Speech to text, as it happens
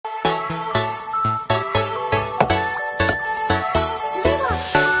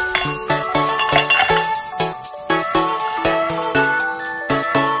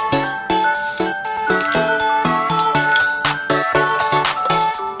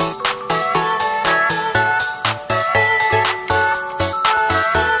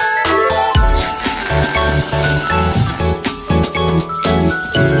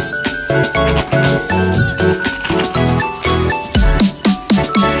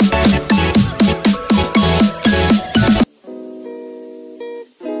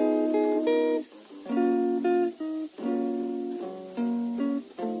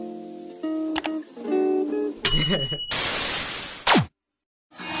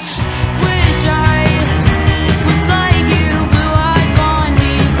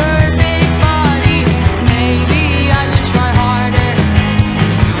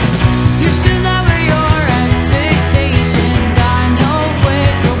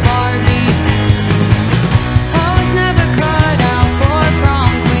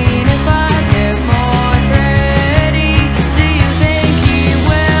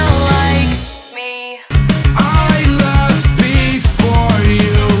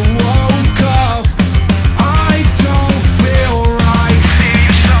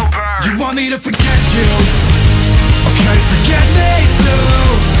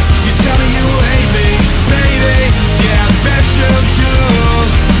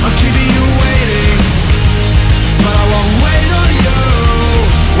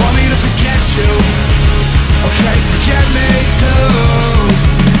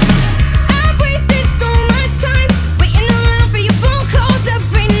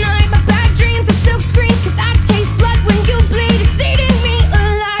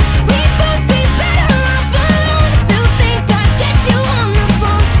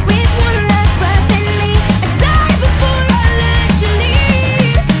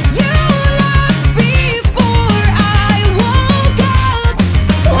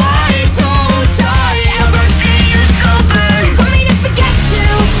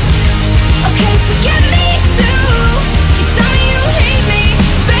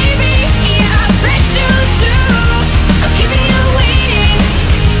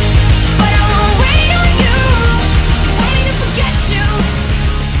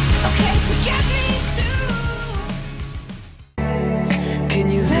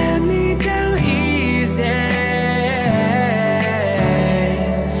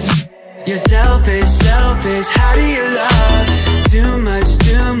You're selfish, selfish, how do you love? Too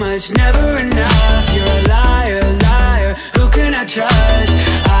much, never enough. You're a liar, liar, who can I trust?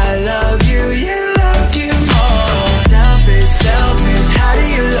 I love you, you love you more. Selfish, selfish, how do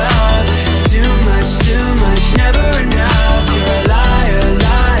you love? Too much, never enough. You're a liar,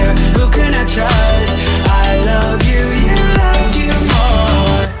 liar, who can I trust? I love you, you love you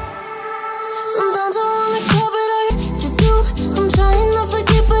more. Sometimes I wanna call, but I got to do. I'm trying not to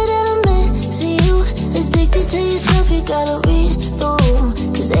forget, but then I'm missing you. Addicted to yourself, you gotta read the room.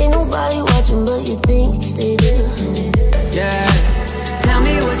 Cause ain't nobody watching, but you think they do. Yeah, tell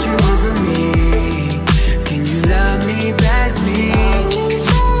me what you want from me. Can you love me back, please?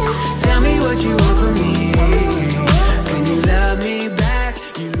 Tell me what you want from me. Can you love me back?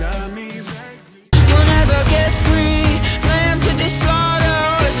 You love me back. You'll never get free. Lamb to the slaughter.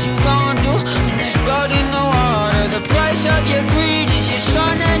 What you gon' do when there's blood in the water? The price of your greed is your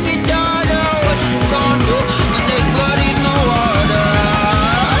son and your daughter. What you gon' do when there's blood in the water?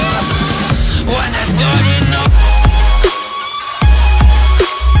 When there's blood in the water.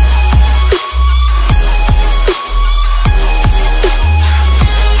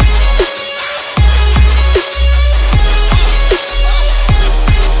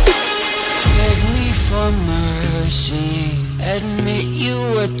 Admit you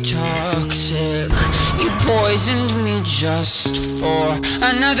were toxic. You poisoned me just for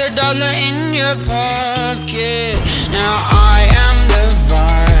another dollar in your pocket. Now I am the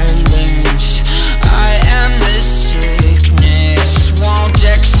violence, I am the sickness. Won't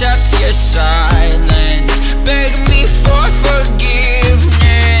accept your silence. Beg me for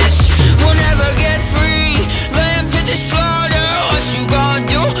forgiveness. We'll never get free. Lamb to the slaughter. What you gonna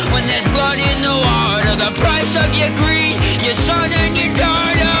do when there's blood in the water? The price of your greed, your son and your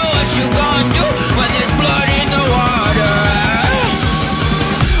daughter. What you gonna do when there's blood in the water?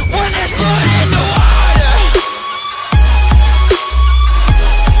 When there's blood in the water.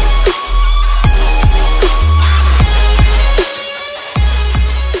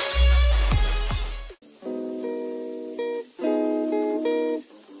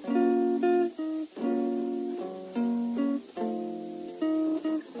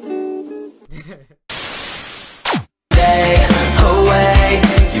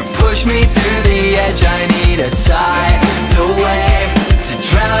 Push me to the edge, I need a tidal wave to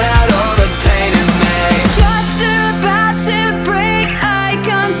drown out all the pain in me. Just about to break, I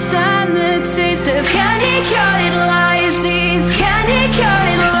can't stand the taste of candy-coated lies. These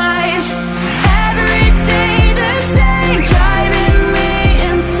candy-coated lies. Every day the same, driving me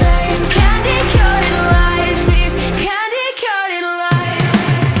insane. Candy-coated lies. These candy-coated lies.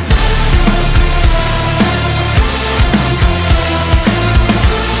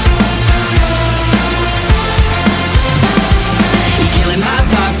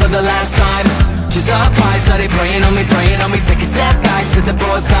 The last time, just up high, started praying on me, take a step back to the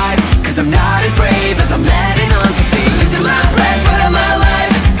broad side. Cause I'm not as brave as I'm letting on to be. Losing my breath, but I'm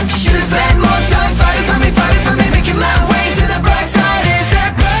alive. Should've spent more time fighting for me, making my way to the bright side. Is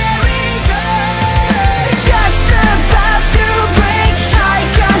that very day? Just about to break, I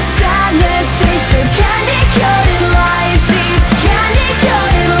can't stand the taste of candy-coated lies. These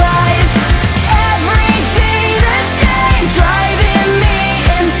candy-coated lies. Every day the same, driving me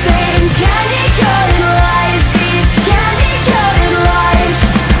insane. Candy-coated lies. These candy-coated lies.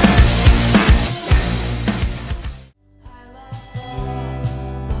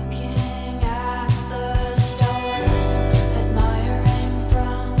 Looking at the stars, admiring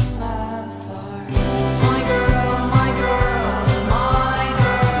from afar. My girl, my girl, my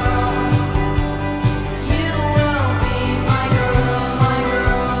girl. You will be my girl, my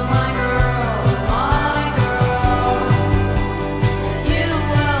girl, my girl, my girl. You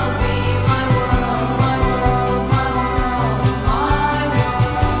will be my world, my world, my world, my world.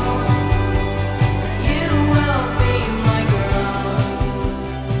 You will be my girl.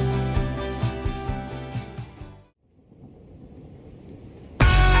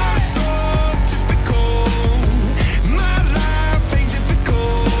 My life ain't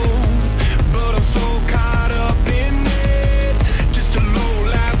difficult, but I'm so caught up in it. Just a low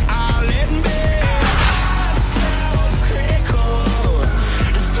life I'll admit. I'm self-critical,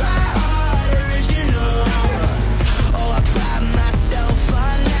 try hard, original. Oh, I pride myself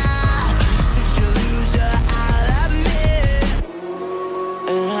on that. Such a loser, I'll admit.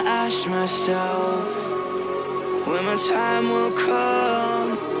 And I ask myself, when my time will come,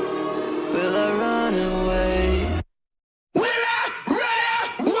 will I run away? Will I run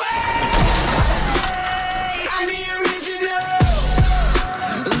away? I'm the original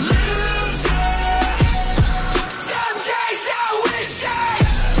loser.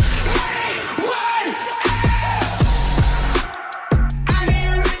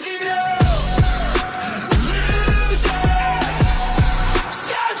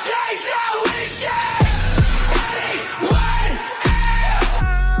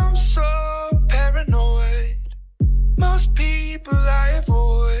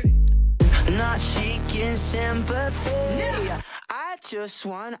 just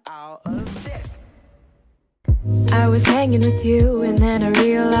one out of this. I was hanging with you and then I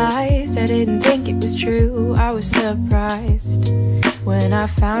realized I didn't think it was true. I was surprised when I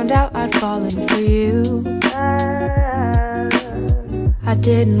found out I'd fallen for you. I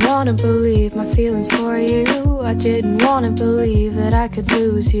didn't want to believe my feelings for you. I didn't want to believe that I could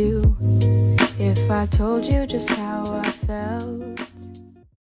lose you if I told you just how